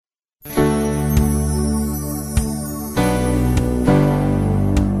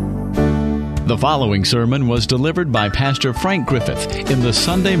The following sermon was delivered by Pastor Frank Griffith in the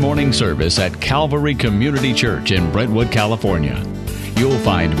Sunday morning service at Calvary Community Church in Brentwood, California. You'll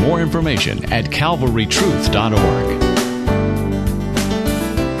find more information at calvarytruth.org.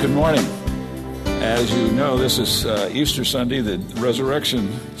 Good morning. As you know, this is Easter Sunday, the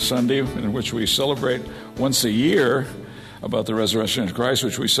Resurrection Sunday, in which we celebrate once a year about the resurrection of Christ,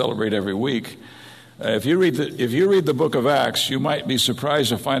 which we celebrate every week. If you read the book of Acts, you might be surprised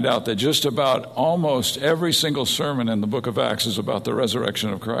to find out that just about almost every single sermon in the book of Acts is about the resurrection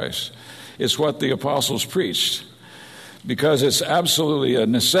of Christ. It's what the apostles preached, because it's absolutely a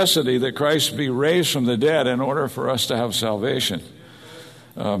necessity that Christ be raised from the dead in order for us to have salvation.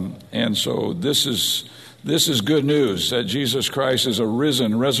 And so this is good news, that Jesus Christ is a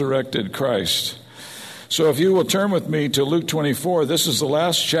risen, resurrected Christ. So if you will turn with me to Luke 24, this is the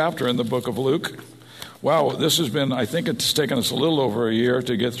last chapter in the book of Luke. Wow, this has been, I think it's taken us a little over a year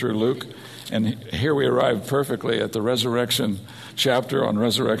to get through Luke, and here we arrived perfectly at the resurrection chapter on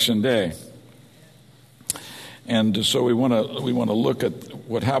Resurrection Day. And so we want to look at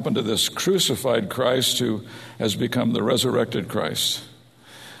what happened to this crucified Christ who has become the resurrected Christ.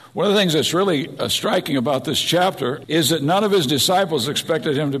 One of the things that's really striking about this chapter is that none of his disciples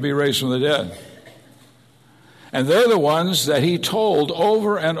expected him to be raised from the dead. And they're the ones that he told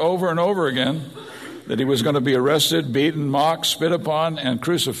over and over and over again that he was going to be arrested, beaten, mocked, spit upon, and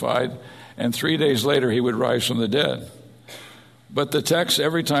crucified, and 3 days later he would rise from the dead. But the text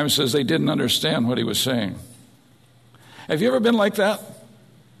every time says they didn't understand what he was saying. Have you ever been like that?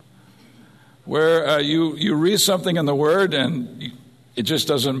 Where you read something in the Word and it just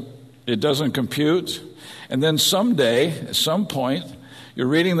doesn't compute, and then someday, at some point, you're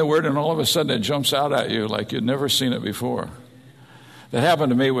reading the Word and all of a sudden it jumps out at you like you'd never seen it before. That happened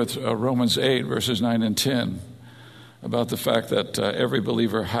to me with Romans 8, verses 9 and 10, about the fact that every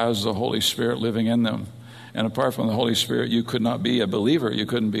believer has the Holy Spirit living in them. And apart from the Holy Spirit, you could not be a believer. You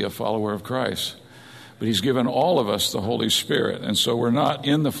couldn't be a follower of Christ. But he's given all of us the Holy Spirit. And so we're not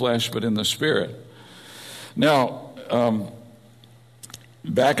in the flesh, but in the Spirit. Now,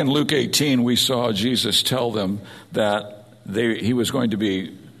 back in Luke 18, we saw Jesus tell them that he was going to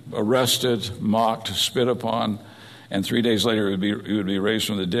be arrested, mocked, spit upon, and 3 days later he would be raised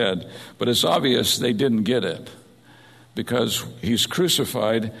from the dead. But it's obvious they didn't get it, because he's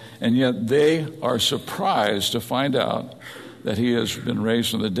crucified, and yet they are surprised to find out that he has been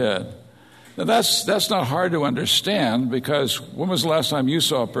raised from the dead. Now that's not hard to understand, because when was the last time you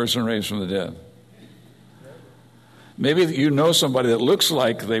saw a person raised from the dead? Maybe you know somebody that looks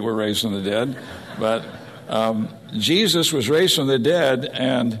like they were raised from the dead, but Jesus was raised from the dead,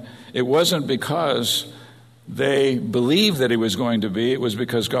 and it wasn't because they believed that he was going to be. It was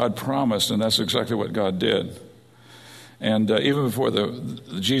because God promised, and that's exactly what God did. And even before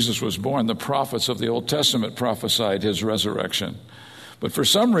Jesus was born, the prophets of the Old Testament prophesied his resurrection. But for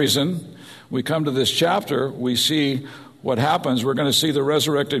some reason, we come to this chapter, we see what happens. We're going to see the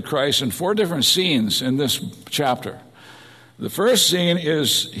resurrected Christ in 4 different scenes in this chapter. The first scene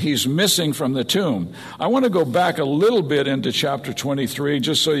is he's missing from the tomb. I want to go back a little bit into chapter 23,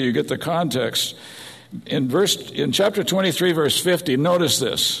 just so you get the context. In chapter 23, verse 50, notice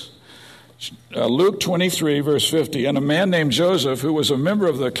this. Luke 23, verse 50, and a man named Joseph, who was a member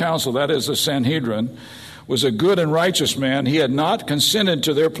of the council, that is the Sanhedrin, was a good and righteous man. He had not consented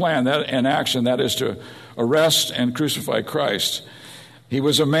to their plan and action, that is to arrest and crucify Christ. He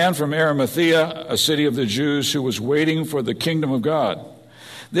was a man from Arimathea, a city of the Jews, who was waiting for the kingdom of God.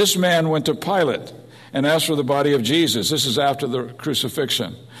 This man went to Pilate and asked for the body of Jesus. This is after the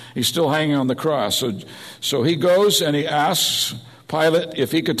crucifixion. He's still hanging on the cross. So he goes and he asks Pilate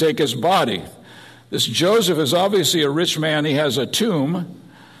if he could take his body. This Joseph is obviously a rich man. He has a tomb,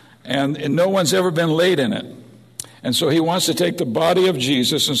 and no one's ever been laid in it. And so he wants to take the body of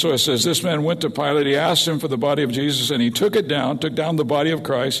Jesus. And so it says, this man went to Pilate. He asked him for the body of Jesus, and he took down the body of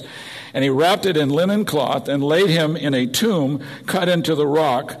Christ, and he wrapped it in linen cloth and laid him in a tomb cut into the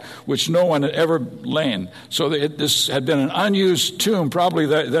rock, which no one had ever lain. So this had been an unused tomb, probably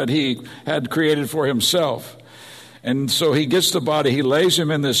that he had created for himself. And so he gets the body, he lays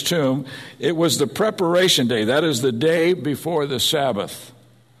him in this tomb. It was the preparation day. That is the day before the Sabbath.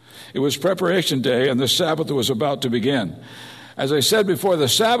 It was preparation day, and the Sabbath was about to begin. As I said before, the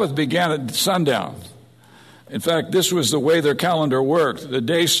Sabbath began at sundown. In fact, this was the way their calendar worked. The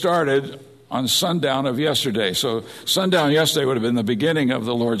day started on sundown of yesterday. So sundown yesterday would have been the beginning of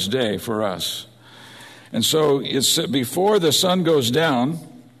the Lord's day for us. And so it's before the sun goes down,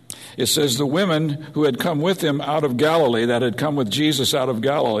 it says the women who had come with him out of Galilee, that had come with Jesus out of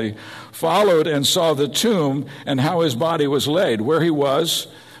Galilee, followed and saw the tomb and how his body was laid, where he was,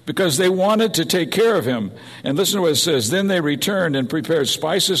 because they wanted to take care of him. And listen to what it says. Then they returned and prepared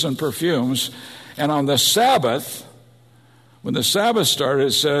spices and perfumes. And on the Sabbath, when the Sabbath started,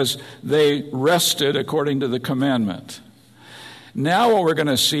 it says they rested according to the commandment. Now what we're going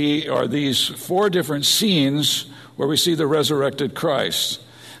to see are these 4 different scenes where we see the resurrected Christ.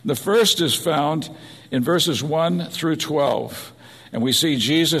 The first is found in verses 1 through 12. And we see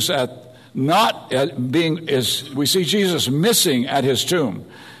Jesus we see Jesus missing at his tomb.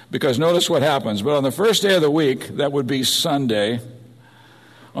 Because notice what happens. But on the first day of the week, that would be Sunday,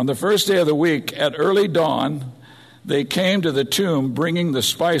 on the first day of the week at early dawn, they came to the tomb bringing the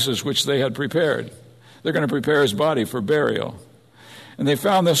spices which they had prepared. They're going to prepare his body for burial. And they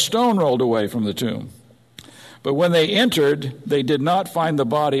found the stone rolled away from the tomb. But when they entered, they did not find the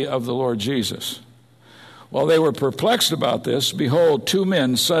body of the Lord Jesus. While they were perplexed about this, behold, 2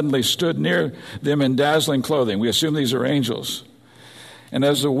 men suddenly stood near them in dazzling clothing. We assume these are angels. And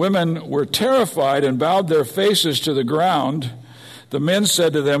as the women were terrified and bowed their faces to the ground, the men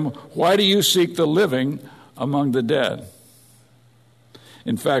said to them, "Why do you seek the living among the dead?"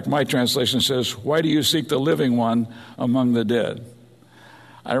 In fact, my translation says, "Why do you seek the living one among the dead?"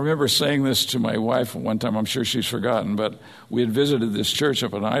 I remember saying this to my wife one time. I'm sure she's forgotten, but we had visited this church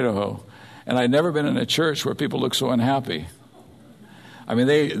up in Idaho, and I'd never been in a church where people look so unhappy. I mean,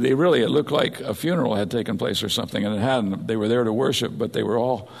 they really, it looked like a funeral had taken place or something, and it hadn't. They were there to worship, but they were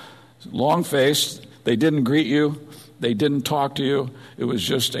all long-faced. They didn't greet you. They didn't talk to you. It was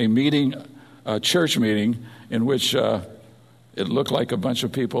just a meeting, a church meeting, in which it looked like a bunch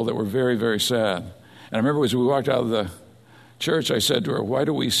of people that were very, very sad. And I remember as we walked out of the church, I said to her, "Why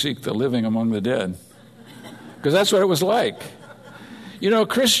do we seek the living among the dead?" Because that's what it was like. You know,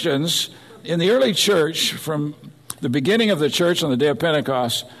 Christians in the early church, from the beginning of the church on the day of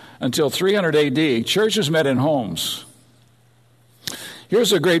Pentecost until 300 AD, churches met in homes.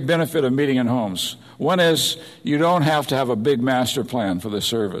 Here's a great benefit of meeting in homes. One is you don't have to have a big master plan for the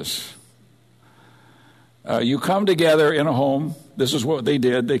service. You come together in a home. This is what they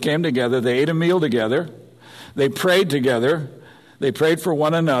did. They came together. They ate a meal together. They prayed together. They prayed for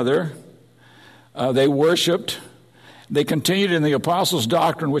one another. They worshiped. They continued in the apostles'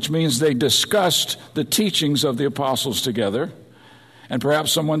 doctrine, which means they discussed the teachings of the apostles together. And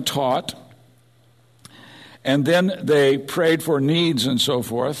perhaps someone taught. And then they prayed for needs and so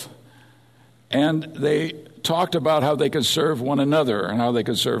forth. And they talked about how they could serve one another and how they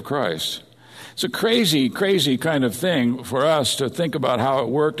could serve Christ. It's a crazy, crazy kind of thing for us to think about how it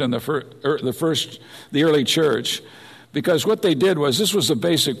worked in the early church. Because what they did was, this was the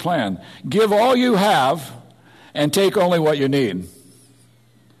basic plan. Give all you have and take only what you need.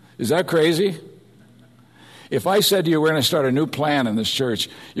 Is that crazy? If I said to you, we're going to start a new plan in this church,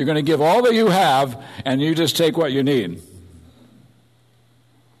 you're going to give all that you have and you just take what you need.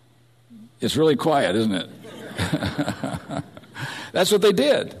 It's really quiet, isn't it? That's what they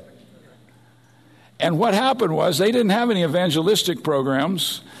did. And what happened was they didn't have any evangelistic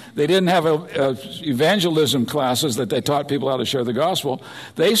programs. They didn't have evangelism classes that they taught people how to share the gospel.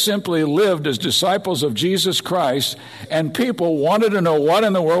 They simply lived as disciples of Jesus Christ, and people wanted to know what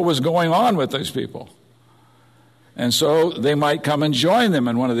in the world was going on with these people. And so they might come and join them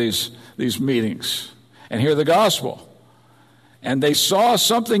in one of these meetings and hear the gospel. And they saw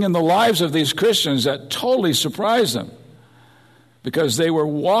something in the lives of these Christians that totally surprised them, because they were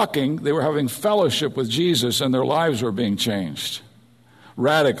having fellowship with Jesus, and their lives were being changed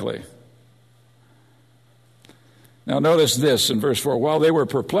radically. Now notice this in verse 4. While they were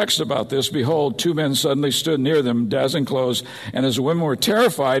perplexed about this, behold, 2 men suddenly stood near them, dazzling clothes, and as the women were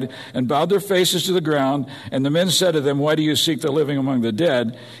terrified and bowed their faces to the ground, and the men said to them, "Why do you seek the living among the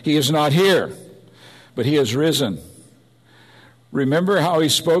dead? He is not here, but he is risen. Remember how he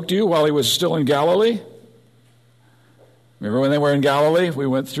spoke to you while he was still in Galilee?" Remember when they were in Galilee? We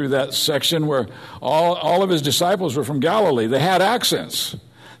went through that section where all of his disciples were from Galilee. They had accents.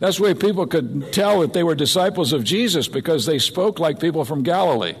 That's the way people could tell that they were disciples of Jesus, because they spoke like people from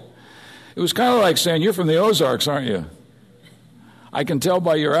Galilee. It was kind of like saying, "You're from the Ozarks, aren't you? I can tell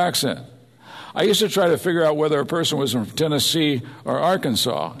by your accent." I used to try to figure out whether a person was from Tennessee or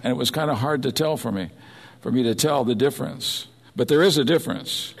Arkansas, and it was kind of hard to tell for me to tell the difference. But there is a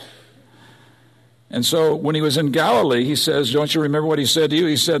difference. And so when he was in Galilee, he says, don't you remember what he said to you?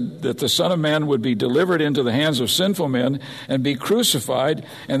 He said that the Son of Man would be delivered into the hands of sinful men and be crucified,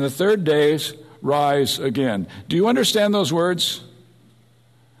 and the third day rise again. Do you understand those words?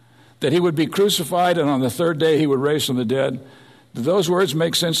 That he would be crucified, and on the third day he would rise from the dead. Do those words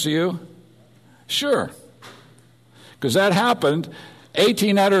make sense to you? Sure. Because that happened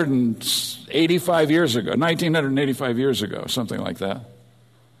 1985 years ago, something like that.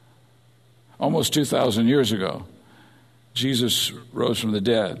 almost 2,000 years ago. Jesus rose from the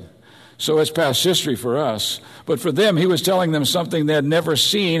dead. So it's past history for us. But for them, he was telling them something they had never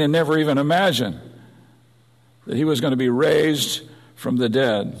seen and never even imagined, that he was going to be raised from the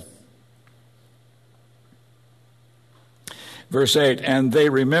dead. Verse 8, and they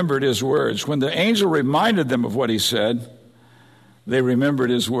remembered his words. When the angel reminded them of what he said, they remembered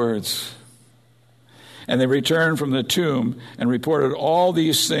his words. And they returned from the tomb and reported all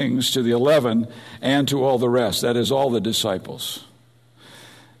these things to the 11 and to all the rest, that is, all the disciples.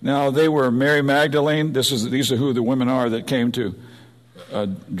 Now they were Mary Magdalene. These are who the women are that came to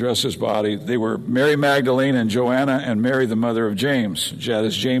dress his body. They were Mary Magdalene and Joanna and Mary, the mother of James. That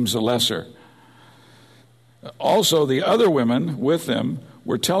is James the Lesser. Also, the other women with them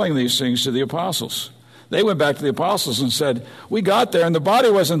were telling these things to the apostles. They went back to the apostles and said, we got there and the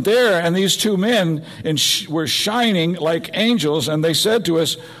body wasn't there, and these two men were shining like angels, and they said to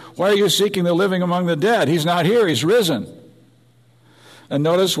us, why are you seeking the living among the dead? He's not here, he's risen. And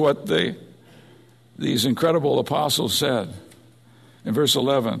notice what these incredible apostles said in verse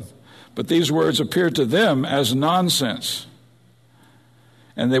 11. But these words appeared to them as nonsense,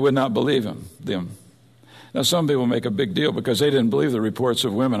 and they would not believe them. Now, some people make a big deal because they didn't believe the reports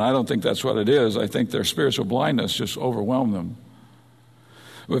of women. I don't think that's what it is. I think their spiritual blindness just overwhelmed them.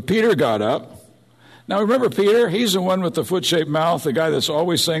 But Peter got up. Now, remember Peter? He's the one with the foot-shaped mouth, the guy that's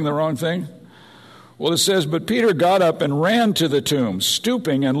always saying the wrong thing. Well, it says, but Peter got up and ran to the tomb,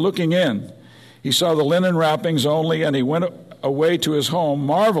 stooping and looking in. He saw the linen wrappings only, and he went away to his home,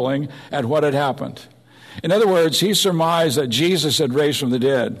 marveling at what had happened. In other words, he surmised that Jesus had raised from the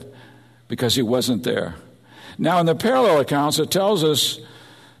dead because he wasn't there. Now, in the parallel accounts, it tells us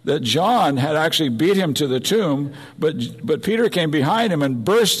that John had actually beat him to the tomb, but Peter came behind him and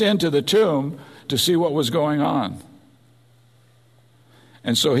burst into the tomb to see what was going on.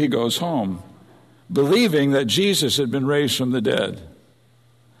 And so he goes home, believing that Jesus had been raised from the dead.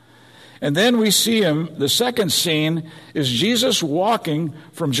 And then we see him, the second scene is Jesus walking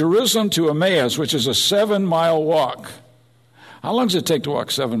from Jerusalem to Emmaus, which is a 7-mile walk. How long does it take to walk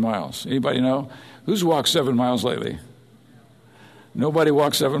 7 miles? Anybody know? Who's walked 7 miles lately? Nobody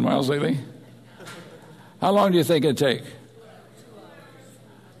walked 7 miles lately? How long do you think it'd take?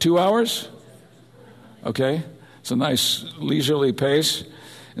 2 hours? Okay. It's a nice leisurely pace.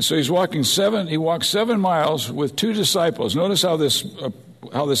 And so he walked 7 miles with 2 disciples. Notice how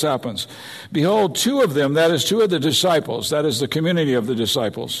this happens. Behold, 2 of them, that is 2 of the disciples, that is the community of the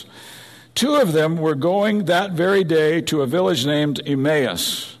disciples. 2 of them were going that very day to a village named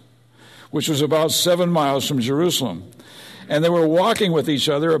Emmaus, which was about 7 miles from Jerusalem. And they were talking to each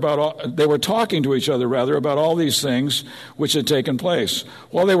other about all these things which had taken place.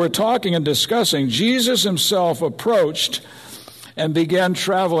 While they were talking and discussing, Jesus himself approached and began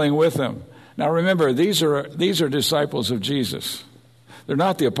traveling with them. Now remember, these are disciples of Jesus. They're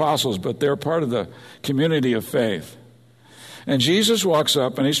not the apostles, but they're part of the community of faith. And Jesus walks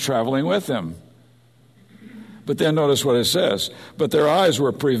up and he's traveling with them. But then notice what it says. But their eyes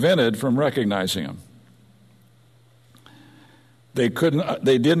were prevented from recognizing him. They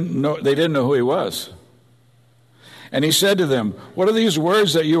didn't know who he was. And he said to them, what are these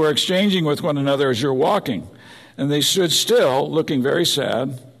words that you are exchanging with one another as you're walking? And they stood still, looking very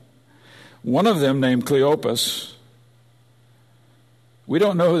sad. One of them, named Cleopas, we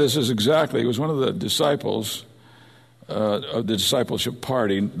don't know who this is exactly. He was one of the disciples of the discipleship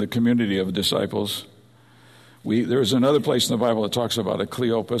party, the community of disciples. There's another place in the Bible that talks about a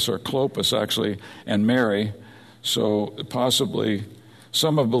Cleopas, or Clopas actually, and Mary. So possibly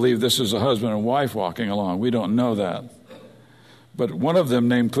some have believed this is a husband and wife walking along. We don't know that. But one of them,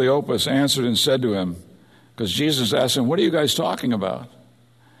 named Cleopas, answered and said to him, because Jesus asked him, what are you guys talking about?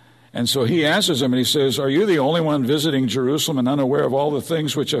 And so he answers him and he says, are you the only one visiting Jerusalem and unaware of all the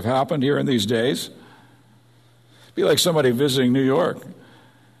things which have happened here in these days? It'd be like somebody visiting New York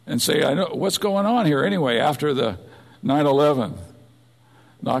and say, I know what's going on here anyway after the 9/11,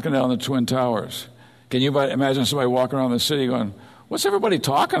 knocking down the Twin Towers. Can you imagine somebody walking around the city going, what's everybody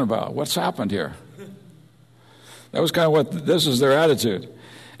talking about? What's happened here? That was kind of this is their attitude.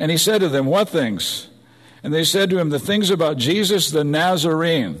 And he said to them, what things? And they said to him, the things about Jesus the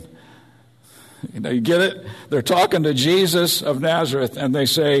Nazarene. You get it? They're talking to Jesus of Nazareth, and they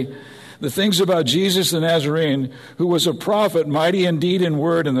say, the things about Jesus the Nazarene, who was a prophet, mighty in deed and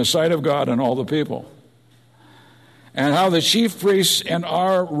word in the sight of God and all the people. And how the chief priests and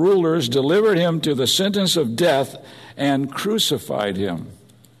our rulers delivered him to the sentence of death and crucified him.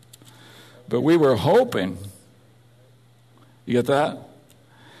 But we were hoping, you get that?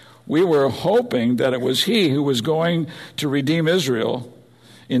 We were hoping that it was he who was going to redeem Israel.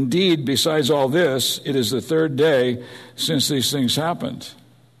 Indeed, besides all this, it is the third day since these things happened.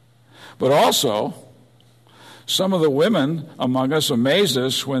 But also, some of the women among us amazed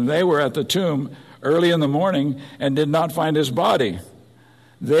us when they were at the tomb early in the morning and did not find his body.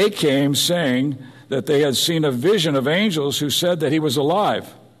 They came saying that they had seen a vision of angels who said that he was alive.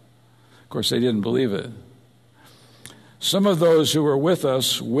 Of course, they didn't believe it. Some of those who were with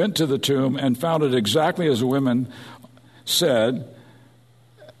us went to the tomb and found it exactly as the women said,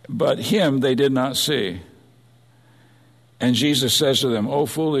 but him they did not see. And Jesus says to them, O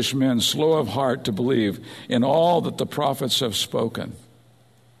foolish men, slow of heart to believe in all that the prophets have spoken.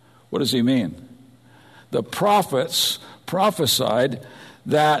 What does he mean? The prophets prophesied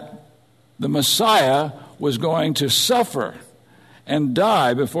that the Messiah was going to suffer and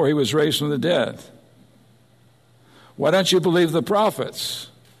die before he was raised from the dead. Why don't you believe the prophets?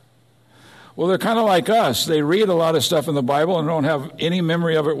 Well, they're kind of like us. They read a lot of stuff in the Bible and don't have any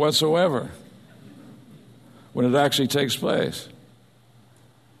memory of it whatsoever when it actually takes place.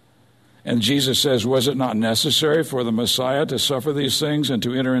 And Jesus says, was it not necessary for the Messiah to suffer these things and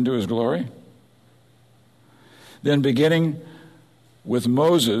to enter into his glory? Then beginning with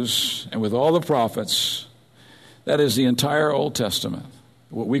Moses and with all the prophets, that is the entire Old Testament,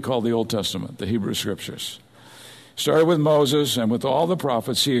 what we call the Old Testament, the Hebrew Scriptures. Started with Moses and with all the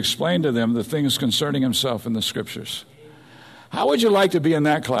prophets, he explained to them the things concerning himself in the Scriptures. How would you like to be in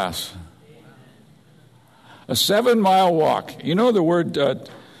that class? A 7-mile walk. You know the word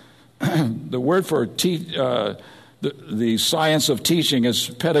for the science of teaching is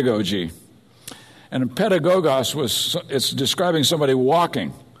pedagogy. And pedagogos it's describing somebody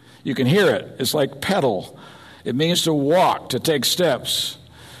walking. You can hear it. It's like pedal. It means to walk, to take steps.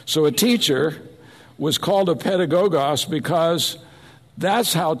 So a teacher was called a pedagogos because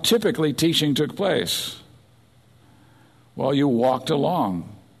that's how typically teaching took place. Well, you walked along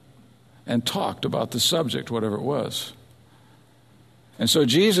and talked about the subject, whatever it was. And so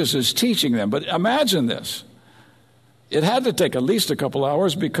Jesus is teaching them. But imagine this. It had to take at least a couple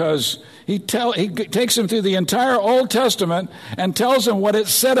hours because he takes them through the entire Old Testament and tells them what it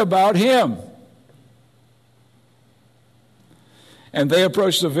said about him. And they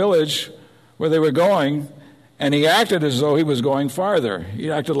approached the village where they were going, and he acted as though he was going farther. He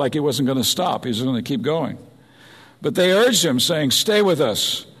acted like he wasn't going to stop. He was going to keep going. But they urged him, saying, stay with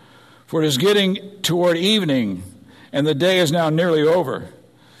us, for it is getting toward evening, and the day is now nearly over.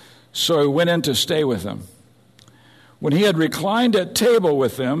 So he went in to stay with them. When he had reclined at table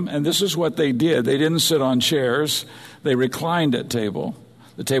with them, and this is what they did. They didn't sit on chairs. They reclined at table.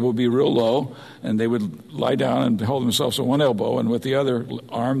 The table would be real low, and they would lie down and hold themselves on one elbow, and with the other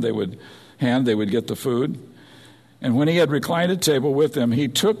arm they would get the food. And when he had reclined at table with them, he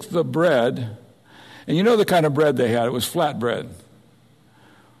took the bread, and you know the kind of bread they had. It was flat bread.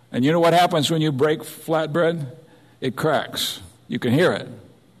 And you know what happens when you break flat bread? It cracks. You can hear it.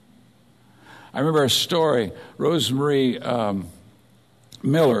 I remember a story, Rosemary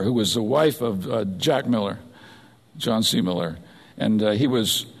Miller, who was the wife of Jack Miller, John C. Miller. And he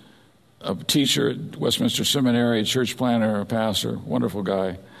was a teacher at Westminster Seminary, a church planner, a pastor, wonderful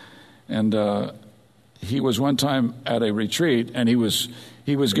guy. And he was one time at a retreat, and he was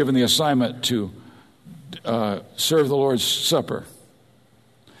given the assignment to serve the Lord's Supper.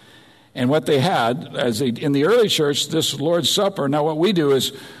 And what they had, in the early church, this Lord's Supper, now what we do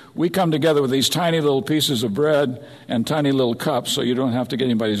is we come together with these tiny little pieces of bread and tiny little cups so you don't have to get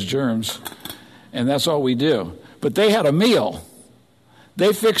anybody's germs. And that's all we do. But they had a meal.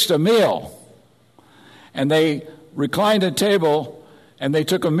 They fixed a meal. And they reclined at table and they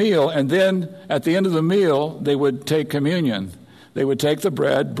took a meal. And then at the end of the meal, they would take communion. They would take the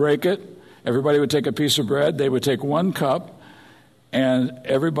bread, break it. Everybody would take a piece of bread. They would take one cup. And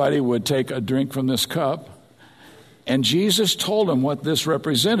everybody would take a drink from this cup. And Jesus told them what this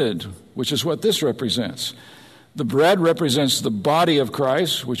represented, which is what this represents. The bread represents the body of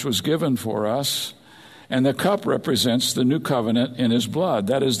Christ, which was given for us. And the cup represents the new covenant in his blood.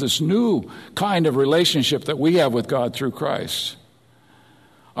 That is this new kind of relationship that we have with God through Christ.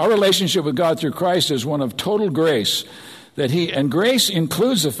 Our relationship with God through Christ is one of total grace. And grace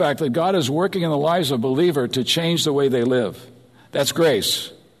includes the fact that God is working in the lives of a believer to change the way they live. That's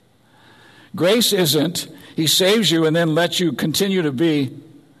grace. Grace isn't he saves you and then lets you continue to be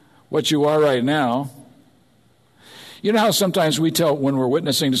what you are right now. You know how sometimes we tell, when we're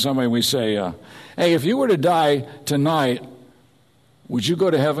witnessing to somebody, we say, hey, if you were to die tonight, would you go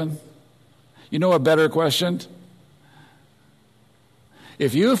to heaven? You know a better question?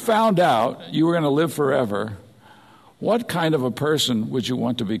 If you found out you were going to live forever, what kind of a person would you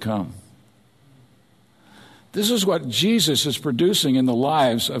want to become? This is what Jesus is producing in the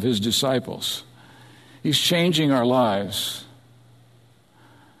lives of his disciples. He's changing our lives.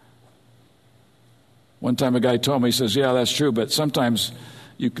 One time a guy told me, he says, yeah, that's true, but sometimes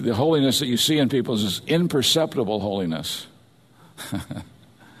the holiness that you see in people is imperceptible holiness.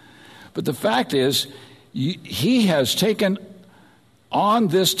 But the fact is, he has taken on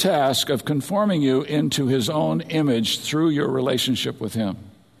this task of conforming you into his own image through your relationship with him.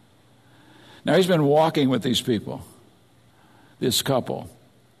 Now, he's been walking with these people, this couple,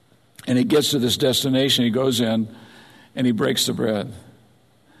 and he gets to this destination. He goes in and he breaks the bread.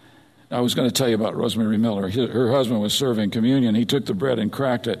 I was going to tell you about Rosemary Miller. Her husband was serving communion. He took the bread and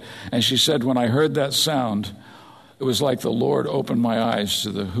cracked it. And she said, when I heard that sound, it was like the Lord opened my eyes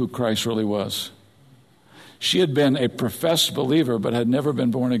to who Christ really was. She had been a professed believer, but had never been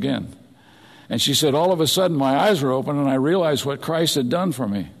born again. And she said, all of a sudden, my eyes were open, and I realized what Christ had done for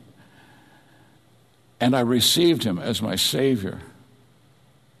me. And I received him as my Savior.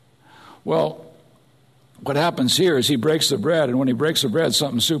 Well, what happens here is he breaks the bread, and when he breaks the bread,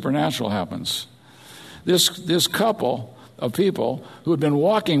 something supernatural happens. This couple of people who had been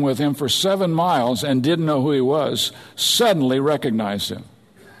walking with him for 7 miles and didn't know who he was, suddenly recognized him.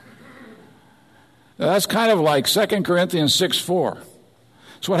 Now, that's kind of like 2 Corinthians 6:4.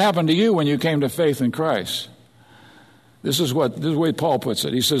 It's what happened to you when you came to faith in Christ. This is the way Paul puts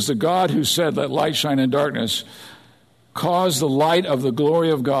it. He says, the God who said, let light shine in darkness, caused the light of the glory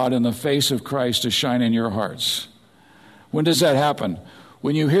of God in the face of Christ to shine in your hearts. When does that happen?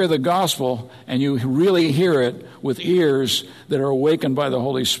 When you hear the gospel and you really hear it with ears that are awakened by the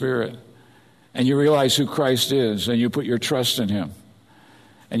Holy Spirit, and you realize who Christ is, and you put your trust in him,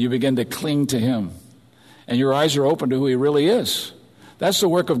 and you begin to cling to him, and your eyes are open to who he really is. That's the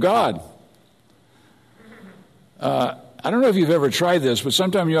work of God. I don't know if you've ever tried this, but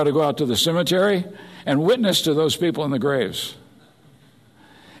sometime you ought to go out to the cemetery and witness to those people in the graves.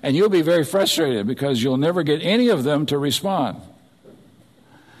 And you'll be very frustrated because you'll never get any of them to respond.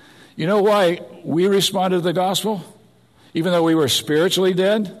 You know why we responded to the gospel, even though we were spiritually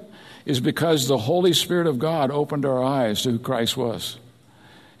dead? Is because the Holy Spirit of God opened our eyes to who Christ was.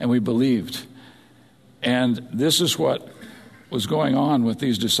 And we believed. And this is what was going on with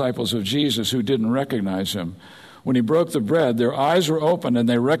these disciples of Jesus who didn't recognize him. When he broke the bread, their eyes were opened and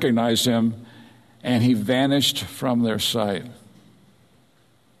they recognized him, and he vanished from their sight.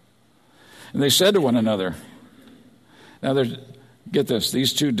 And they said to one another, now get this,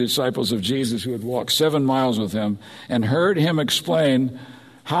 these two disciples of Jesus who had walked 7 miles with him and heard him explain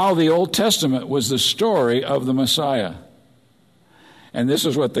how the Old Testament was the story of the Messiah. And this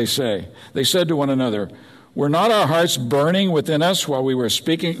is what they say. They said to one another, were not our hearts burning within us while he was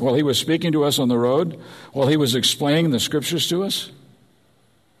speaking to us on the road, while he was explaining the scriptures to us?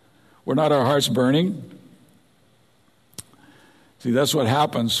 Were not our hearts burning? See, that's what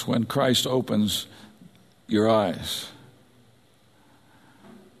happens when Christ opens your eyes.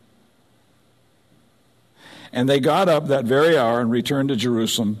 And they got up that very hour and returned to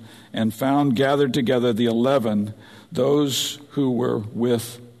Jerusalem and found gathered together the 11, those who were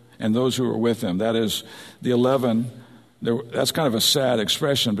with him. That is, the 11, that's kind of a sad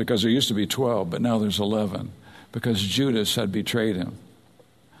expression because there used to be 12, but now there's 11 because Judas had betrayed him.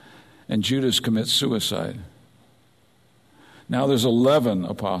 And Judas commits suicide. Now there's 11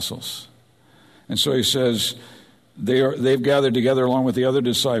 apostles. And so he says they've gathered together along with the other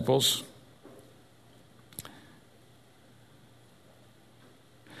disciples.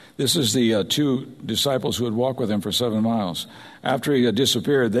 This is the two disciples who had walked with him for 7 miles. After he had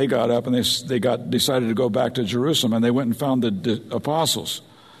disappeared, they got up and they decided to go back to Jerusalem, and they went and found the apostles,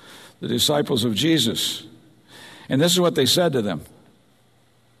 the disciples of Jesus. And this is what they said to them.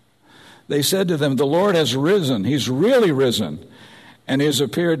 They said to them, the Lord has risen. He's really risen. And he has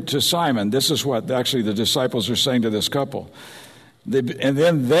appeared to Simon. This is what actually the disciples are saying to this couple. And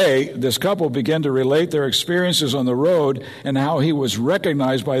then this couple began to relate their experiences on the road and how he was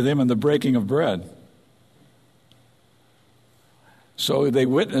recognized by them in the breaking of bread. So they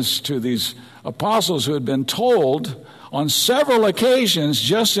witnessed to these apostles who had been told on several occasions,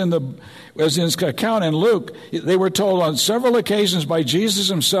 just as in this account in Luke, they were told on several occasions by Jesus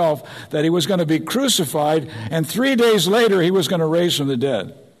himself that he was going to be crucified, and 3 days later he was going to raise from the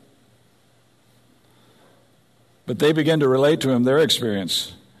dead. But they began to relate to him their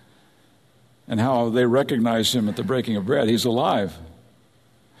experience and how they recognized him at the breaking of bread. He's alive.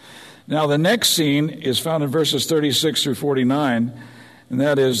 Now, the next scene is found in verses 36 through 49, and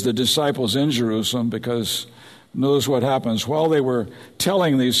that is the disciples in Jerusalem, because notice what happens. While they were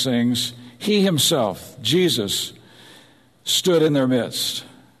telling these things, he himself, Jesus, stood in their midst.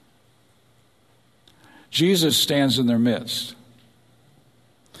 Jesus stands in their midst.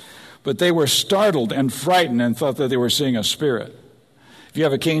 But they were startled and frightened and thought that they were seeing a spirit. If you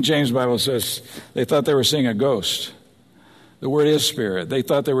have a King James Bible, it says they thought they were seeing a ghost. The word is spirit. They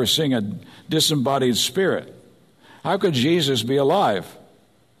thought they were seeing a disembodied spirit. How could Jesus be alive?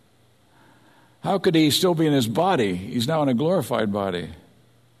 How could he still be in his body? He's now in a glorified body.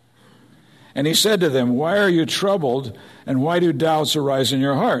 And he said to them, "Why are you troubled, and why do doubts arise in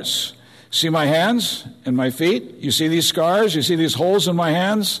your hearts? See my hands and my feet? You see these scars? You see these holes in my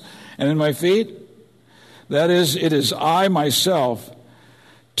hands and in my feet? That is, it is I myself.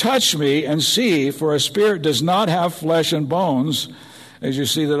 Touch me and see, for a spirit does not have flesh and bones, as you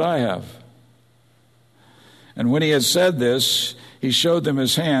see that I have." And when he had said this, he showed them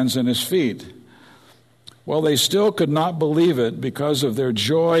his hands and his feet. Well, they still could not believe it because of their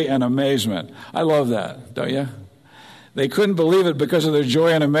joy and amazement. I love that, don't you? They couldn't believe it because of their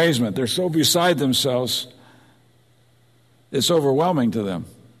joy and amazement. They're so beside themselves, it's overwhelming to them.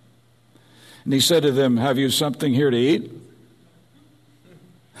 And he said to them, "Have you something here to eat?"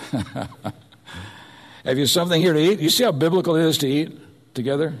 Have you something here to eat? You see how biblical it is to eat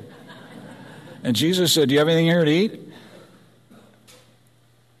together? And Jesus said, "Do you have anything here to eat?"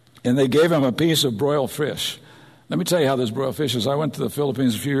 And they gave him a piece of broiled fish. Let me tell you how this broiled fish is. I went to the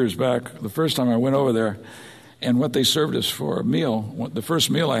Philippines a few years back, the first time I went over there, and what they served us for a meal, the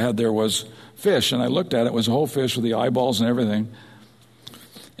first meal I had there was fish, and I looked at it, it was a whole fish with the eyeballs and everything.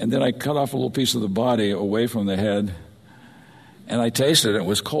 And then I cut off a little piece of the body away from the head, and I tasted it. It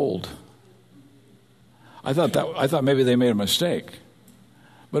was cold. I thought maybe they made a mistake,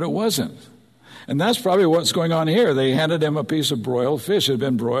 but it wasn't. And that's probably what's going on here. They handed him a piece of broiled fish. It had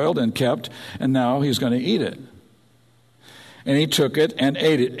been broiled and kept, and now he's going to eat it. And he took it and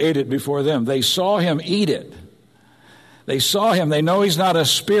ate it before them. They saw him eat it. They saw him. They know he's not a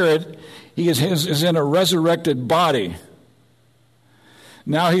spirit. He is in a resurrected body.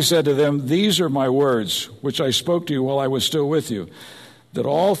 Now he said to them, "These are my words, which I spoke to you while I was still with you, that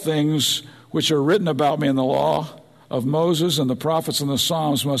all things which are written about me in the law of Moses and the prophets and the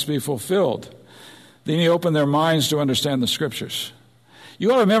Psalms must be fulfilled." Then he opened their minds to understand the Scriptures.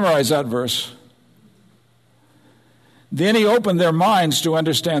 You ought to memorize that verse. Then he opened their minds to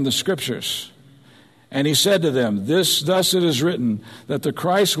understand the Scriptures. And he said to them, Thus it is written, that the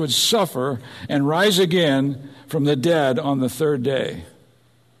Christ would suffer and rise again from the dead on the third day.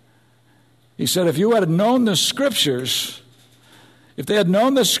 He said, if you had known the Scriptures, if they had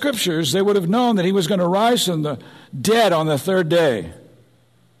known the Scriptures, they would have known that he was going to rise from the dead on the third day.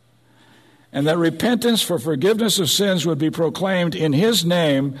 And that repentance for forgiveness of sins would be proclaimed in his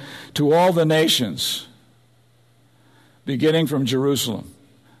name to all the nations, beginning from Jerusalem.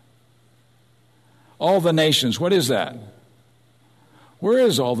 All the nations. What is that? Where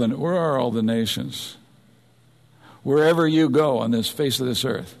are all the nations? Wherever you go on this face of this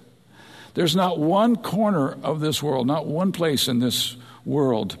earth. There's not one corner of this world, not one place in this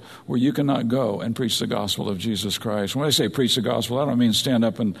world where you cannot go and preach the gospel of Jesus Christ. When I say preach the gospel, I don't mean stand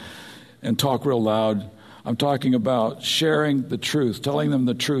up and talk real loud. I'm talking about sharing the truth, telling them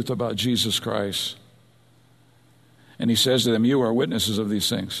the truth about Jesus Christ. And he says to them, you are witnesses of these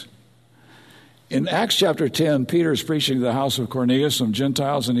things. In Acts chapter 10, Peter is preaching to the house of Cornelius, some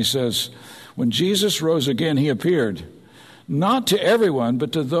Gentiles, and he says, when Jesus rose again, he appeared, not to everyone,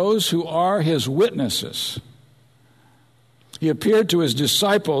 but to those who are his witnesses. He appeared to his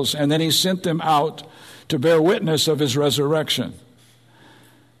disciples, and then he sent them out to bear witness of his resurrection.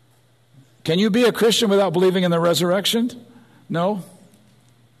 Can you be a Christian without believing in the resurrection? No,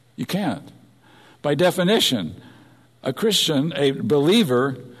 you can't. By definition, a Christian, a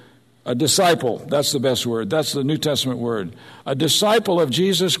believer, a disciple, that's the best word. That's the New Testament word. A disciple of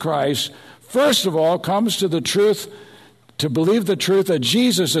Jesus Christ, first of all, comes to the truth, to believe the truth that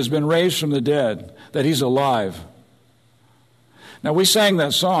Jesus has been raised from the dead, that he's alive. Now, we sang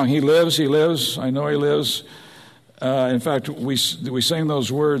that song, He lives, I know he lives. In fact, we sang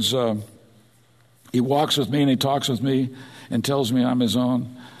those words, he walks with me and he talks with me and tells me I'm his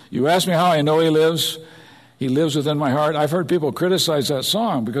own. You ask me how I know he lives. He lives within my heart. I've heard people criticize that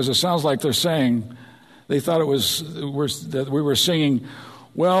song because it sounds like they're saying, they thought that we were singing,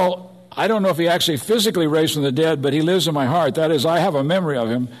 well, I don't know if he actually physically raised from the dead, but he lives in my heart. That is, I have a memory of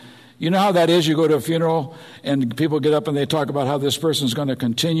him. You know how that is? You go to a funeral and people get up and they talk about how this person's going to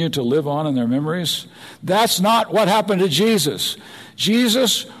continue to live on in their memories. That's not what happened to Jesus.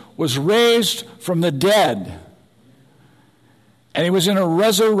 Jesus was raised from the dead. And he was in a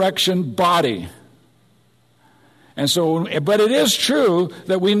resurrection body. And so, but it is true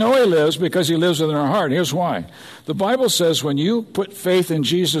that we know he lives because he lives within our heart. Here's why. The Bible says when you put faith in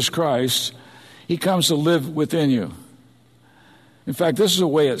Jesus Christ, He comes to live within you. In fact, this is the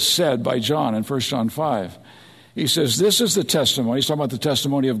way it's said by John in 1 John 5. He says, this is the testimony. He's talking about the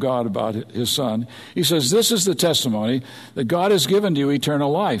testimony of God about his Son. He says, this is the testimony that God has given to you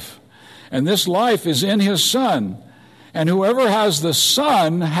eternal life. And this life is in his Son. And whoever has the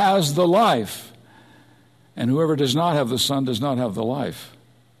Son has the life. And whoever does not have the Son does not have the life.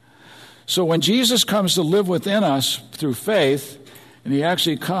 So when Jesus comes to live within us through faith, and he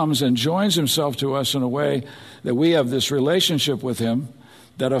actually comes and joins himself to us in a way that we have this relationship with him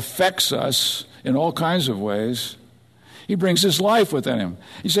that affects us in all kinds of ways, he brings his life within him.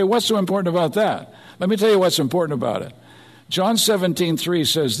 You say, what's so important about that? Let me tell you what's important about it. John 17:3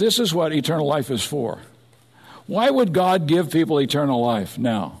 says, this is what eternal life is for. Why would God give people eternal life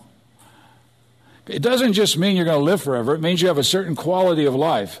now? It doesn't just mean you're going to live forever. It means you have a certain quality of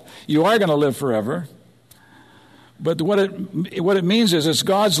life. You are going to live forever. But what it means is it's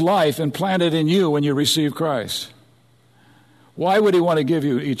God's life implanted in you when you receive Christ. Why would he want to give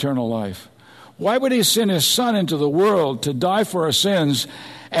you eternal life? Why would he send his Son into the world to die for our sins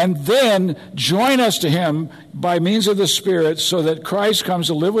and then join us to him by means of the Spirit so that Christ comes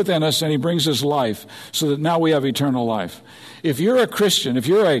to live within us and he brings his life so that now we have eternal life? If you're a Christian, if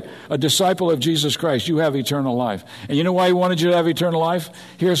you're a disciple of Jesus Christ, you have eternal life. And you know why he wanted you to have eternal life?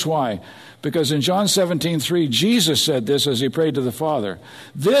 Here's why. Because in John 17:3, Jesus said this as he prayed to the Father.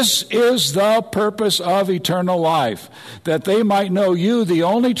 This is the purpose of eternal life, that they might know you, the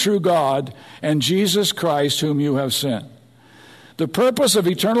only true God, and Jesus Christ, whom you have sent. The purpose of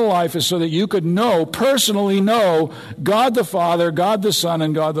eternal life is so that you could personally know God the Father, God the Son,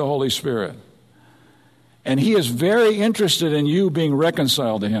 and God the Holy Spirit. And he is very interested in you being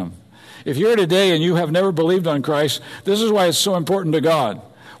reconciled to him. If you're here today and you have never believed on Christ, this is why it's so important to God.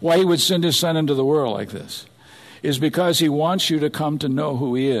 Why he would send his Son into the world like this is because he wants you to come to know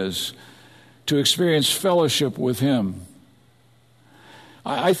who he is, to experience fellowship with him.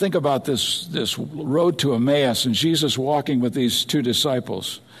 I think about this road to Emmaus and Jesus walking with these two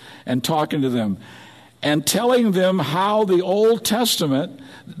disciples and talking to them and telling them how the Old Testament,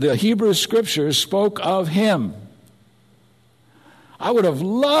 the Hebrew Scriptures, spoke of him. I would have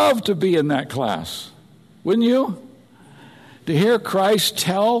loved to be in that class, wouldn't you? To hear Christ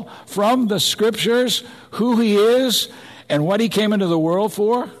tell from the Scriptures who he is and what he came into the world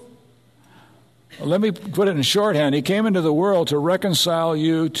for. Well, let me put it in shorthand. He came into the world to reconcile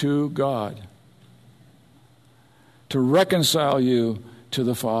you to God, to reconcile you to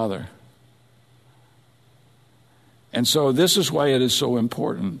the Father. And so this is why it is so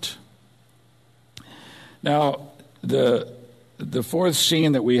important. Now, the fourth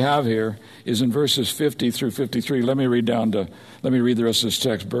scene that we have here is in verses 50 through 53. Let me read the rest of this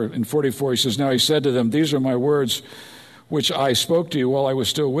text. In 44, he says, now he said to them, these are my words which I spoke to you while I was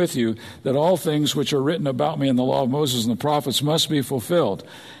still with you, that all things which are written about me in the law of Moses and the prophets must be fulfilled.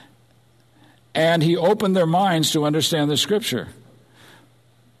 And he opened their minds to understand the Scripture.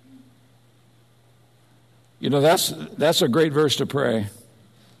 You know, that's a great verse to pray.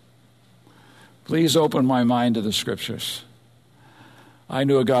 Please open my mind to the Scriptures. I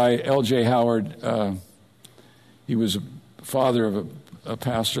knew a guy, L.J. Howard. He was a father of a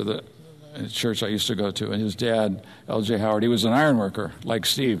pastor that a church I used to go to, and his dad, L.J. Howard, he was an iron worker like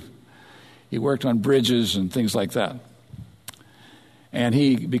Steve. He worked on bridges and things like that. And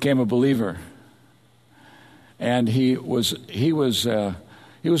he became a believer. And he was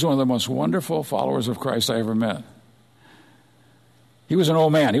one of the most wonderful followers of Christ I ever met. He was an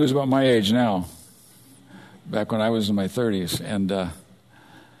old man. He was about my age now, back when I was in my 30s. And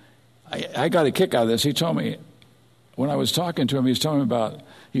I got a kick out of this. He told me, when I was talking to him, he was telling me about,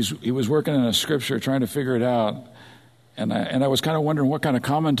 he was working in a scripture, trying to figure it out. And I was kind of wondering what kind of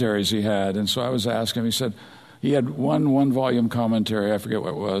commentaries he had. And so I was asking him, he said, he had one volume commentary, I forget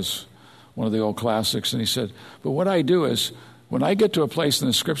what it was, one of the old classics. And he said, but what I do is, when I get to a place in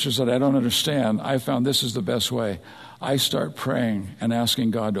the Scriptures that I don't understand, I found this is the best way. I start praying and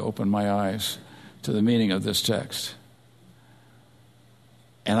asking God to open my eyes to the meaning of this text.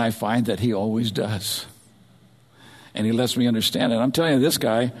 And I find that he always does. And he lets me understand it. I'm telling you, this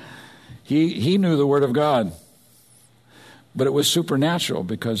guy, he knew the Word of God. But it was supernatural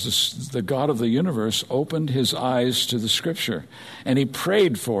because the God of the universe opened his eyes to the Scripture. And he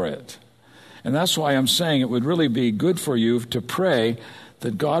prayed for it. And that's why I'm saying it would really be good for you to pray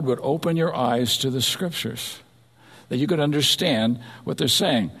that God would open your eyes to the Scriptures, that you could understand what they're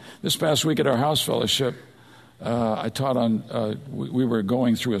saying. This past week at our house fellowship, I taught on, we were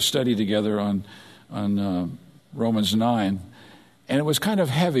going through a study together on Romans 9, and it was kind of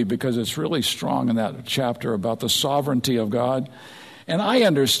heavy because it's really strong in that chapter about the sovereignty of God. And I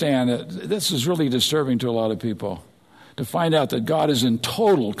understand that this is really disturbing to a lot of people, to find out that God is in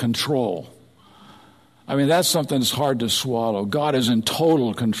total control. I mean, that's something that's hard to swallow. God is in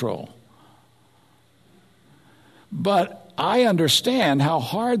total control. But I understand how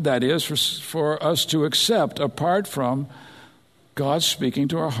hard that is for us to accept apart from God speaking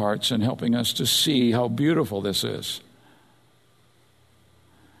to our hearts and helping us to see how beautiful this is.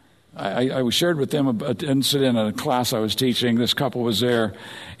 I shared with them an incident in a class I was teaching. This couple was there,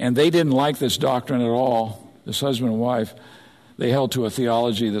 and they didn't like this doctrine at all, this husband and wife. They held to a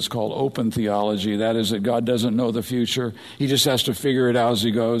theology that's called open theology. That is, that God doesn't know the future. He just has to figure it out as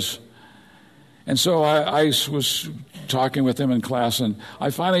he goes. And so I was talking with them in class, and I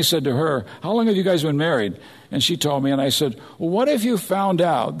finally said to her, how long have you guys been married? And she told me, and I said, well, what if you found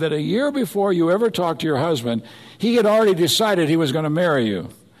out that a year before you ever talked to your husband, he had already decided he was going to marry you?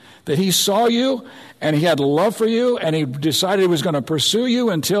 That he saw you, and he had love for you, and he decided he was going to pursue you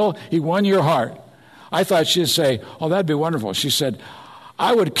until he won your heart. I thought she'd say, oh, that'd be wonderful. She said,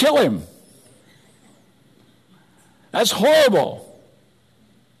 I would kill him. That's horrible.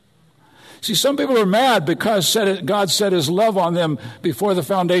 See, some people are mad because God set his love on them before the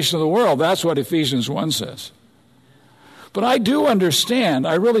foundation of the world. That's what Ephesians 1 says. But I do understand,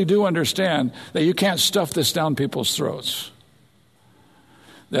 I really do understand, that you can't stuff this down people's throats.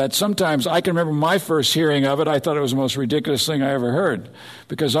 That sometimes, I can remember my first hearing of it, I thought it was the most ridiculous thing I ever heard.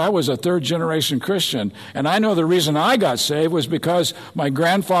 Because I was a third-generation Christian. And I know the reason I got saved was because my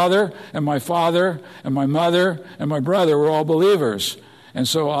grandfather and my father and my mother and my brother were all believers. And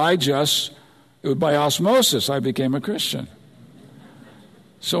so by osmosis, I became a Christian.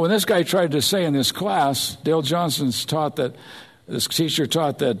 So when this guy tried to say in this class, Dale Johnson's this teacher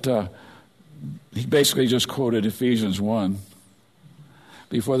taught that he basically just quoted Ephesians 1.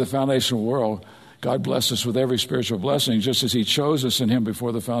 Before the foundation of the world, God blessed us with every spiritual blessing, just as he chose us in him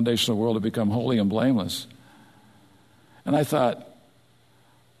before the foundation of the world to become holy and blameless. And I thought,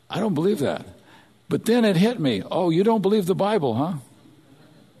 I don't believe that. But then it hit me, oh, you don't believe the Bible, huh?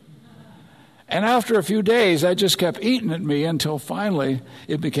 And after a few days, that just kept eating at me until finally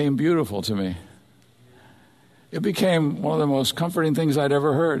it became beautiful to me. It became one of the most comforting things I'd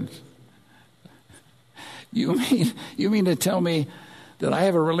ever heard. You mean to tell me that I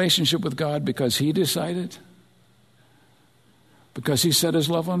have a relationship with God because he decided? Because he set his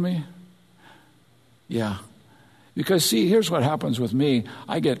love on me? Yeah. Because, see, here's what happens with me.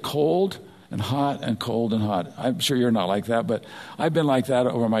 I get cold and hot and cold and hot. I'm sure you're not like that, but I've been like that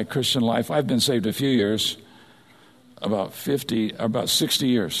over my Christian life. I've been saved a few years, about 60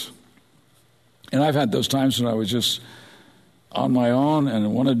 years. And I've had those times when I was just on my own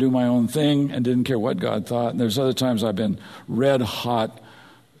and want to do my own thing and didn't care what God thought. And there's other times I've been red hot,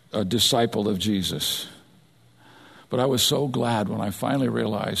 a disciple of Jesus. But I was so glad when I finally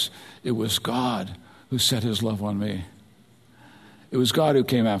realized it was God who set his love on me. It was God who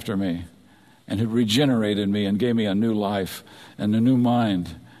came after me and had regenerated me and gave me a new life and a new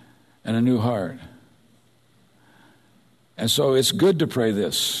mind and a new heart. And so it's good to pray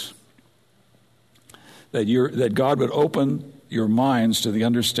this, that God would open your minds to the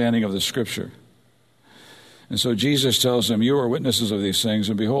understanding of the Scripture. And so Jesus tells them, you are witnesses of these things,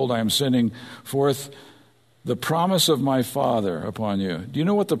 and behold, I am sending forth the promise of my Father upon you. Do you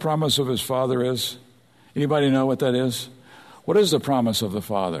know what the promise of his Father is? Anybody know what that is? What is the promise of the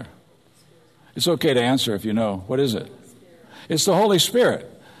Father? It's okay to answer if you know. What is it? It's the Holy Spirit.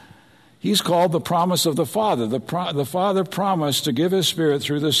 He's called the promise of the Father. The Father promised to give his Spirit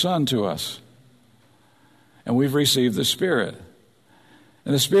through the Son to us. And we've received the Spirit.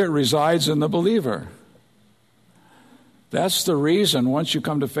 And the Spirit resides in the believer. That's the reason once you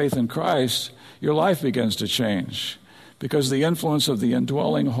come to faith in Christ, your life begins to change. Because the influence of the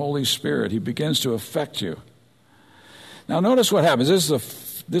indwelling Holy Spirit, he begins to affect you. Now notice what happens.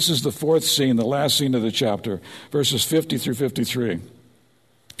 This is the fourth scene, the last scene of the chapter, verses 50 through 53.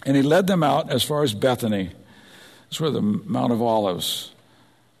 And he led them out as far as Bethany. That's where the Mount of Olives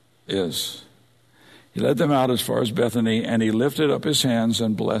is. He led them out as far as Bethany, and he lifted up his hands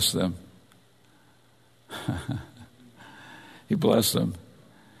and blessed them. He blessed them.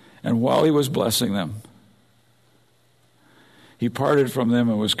 And while he was blessing them, he parted from them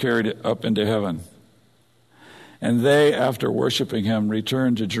and was carried up into heaven. And they, after worshiping him,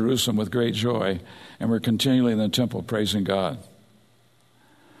 returned to Jerusalem with great joy and were continually in the temple praising God.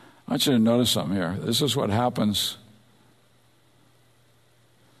 I want you to notice something here. This is what happens.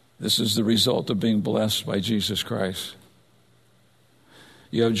 This is the result of being blessed by Jesus Christ.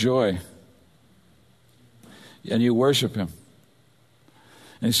 You have joy, and you worship him.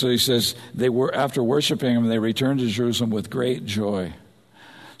 And so he says, after worshiping him, they returned to Jerusalem with great joy.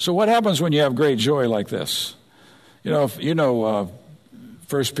 So what happens when you have great joy like this? 1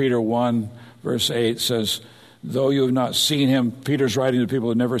 Peter 1, verse 8 says, though you have not seen him, Peter's writing to people who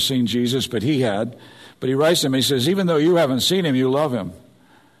have never seen Jesus, but he had. But he writes to them, he says, even though you haven't seen him, you love him.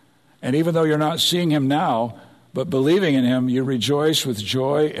 And even though you're not seeing him now, but believing in him, you rejoice with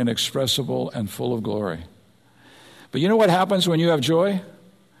joy inexpressible and full of glory. But you know what happens when you have joy?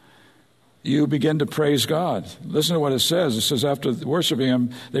 You begin to praise God. Listen to what it says. It says, after worshiping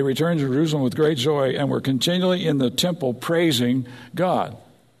him, they returned to Jerusalem with great joy and were continually in the temple praising God.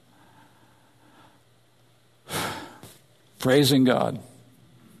 Praising God.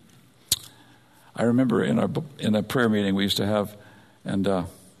 I remember in a prayer meeting we used to have, and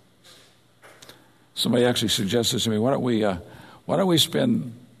somebody actually suggested to me, why don't we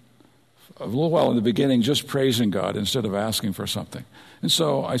spend a little while in the beginning just praising God instead of asking for something? And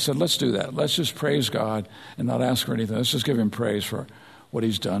so I said, let's do that. Let's just praise God and not ask for anything. Let's just give him praise for what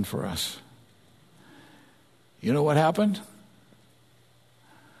he's done for us. You know what happened?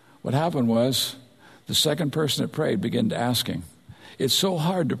 What happened was the second person that prayed began asking. It's so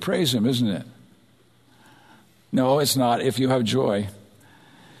hard to praise him, isn't it? No, it's not if you have joy.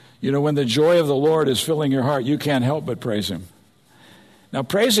 When the joy of the Lord is filling your heart, you can't help but praise him. Now,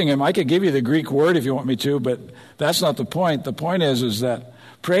 praising him, I could give you the Greek word if you want me to, but that's not the point. The point is that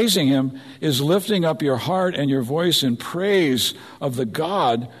praising him is lifting up your heart and your voice in praise of the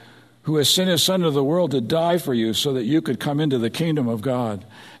God who has sent his Son into the world to die for you so that you could come into the kingdom of God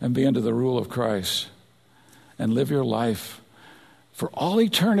and be under the rule of Christ and live your life for all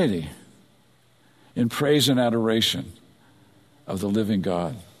eternity in praise and adoration of the living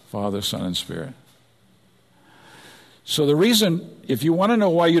God, Father, Son, and Spirit. So the reason, if you want to know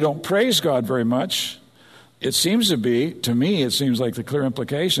why you don't praise God very much, it seems to be, to me, it seems like the clear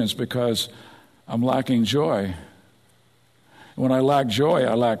implication is because I'm lacking joy. When I lack joy,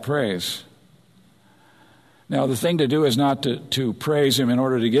 I lack praise. Now, the thing to do is not to praise him in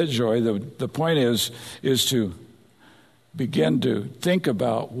order to get joy. The point is to begin to think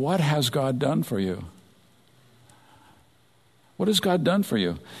about, what has God done for you? What has God done for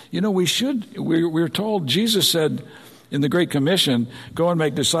you? We're told, Jesus said in the Great Commission, go and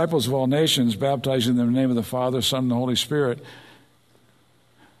make disciples of all nations, baptizing them in the name of the Father, Son, and the Holy Spirit,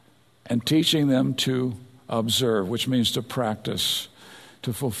 and teaching them to observe, which means to practice,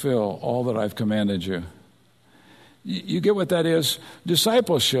 to fulfill all that I've commanded you. You get what that is?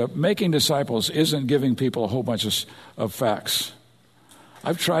 Discipleship, making disciples, isn't giving people a whole bunch of facts.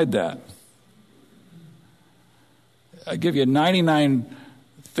 I've tried that. I give you 99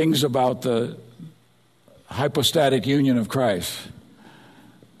 things about the hypostatic union of Christ.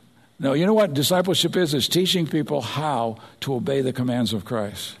 No, you know what discipleship is? It's teaching people how to obey the commands of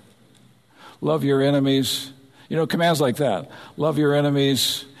Christ. Love your enemies. Commands like that. Love your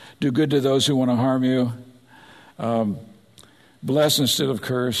enemies. Do good to those who want to harm you. Bless instead of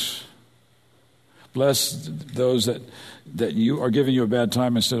curse. Bless those that you are giving you a bad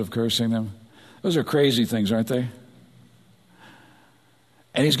time instead of cursing them. Those are crazy things, aren't they?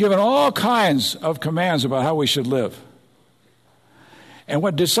 And he's given all kinds of commands about how we should live. And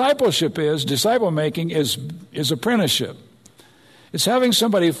what discipleship is, disciple making is apprenticeship. It's having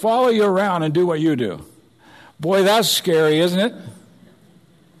somebody follow you around and do what you do. Boy, that's scary, isn't it?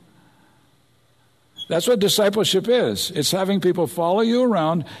 That's what discipleship is. It's having people follow you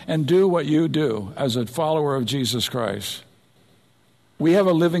around and do what you do as a follower of Jesus Christ. We have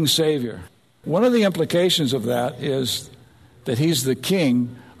a living Savior. One of the implications of that is that he's the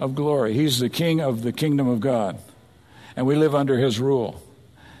King of glory. He's the King of the kingdom of God. And we live under his rule.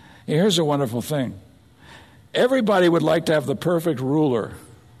 And here's a wonderful thing. Everybody would like to have the perfect ruler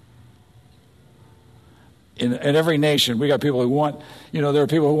in every nation. We got people who want, there are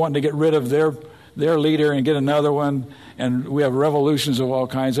people who want to get rid of their leader and get another one. And we have revolutions of all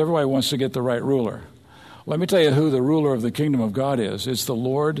kinds. Everybody wants to get the right ruler. Let me tell you who the ruler of the kingdom of God is. It's the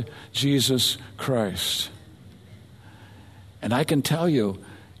Lord Jesus Christ. And I can tell you,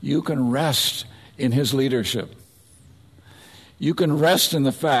 you can rest in his leadership. You can rest in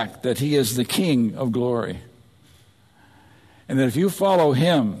the fact that he is the King of glory. And that if you follow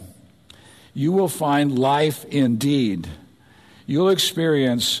him, you will find life indeed. You'll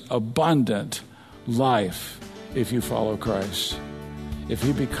experience abundant life if you follow Christ. If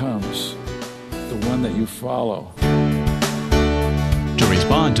he becomes the one that you follow. To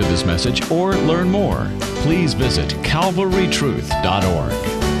respond to this message or learn more, please visit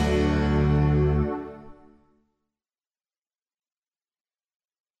calvarytruth.org.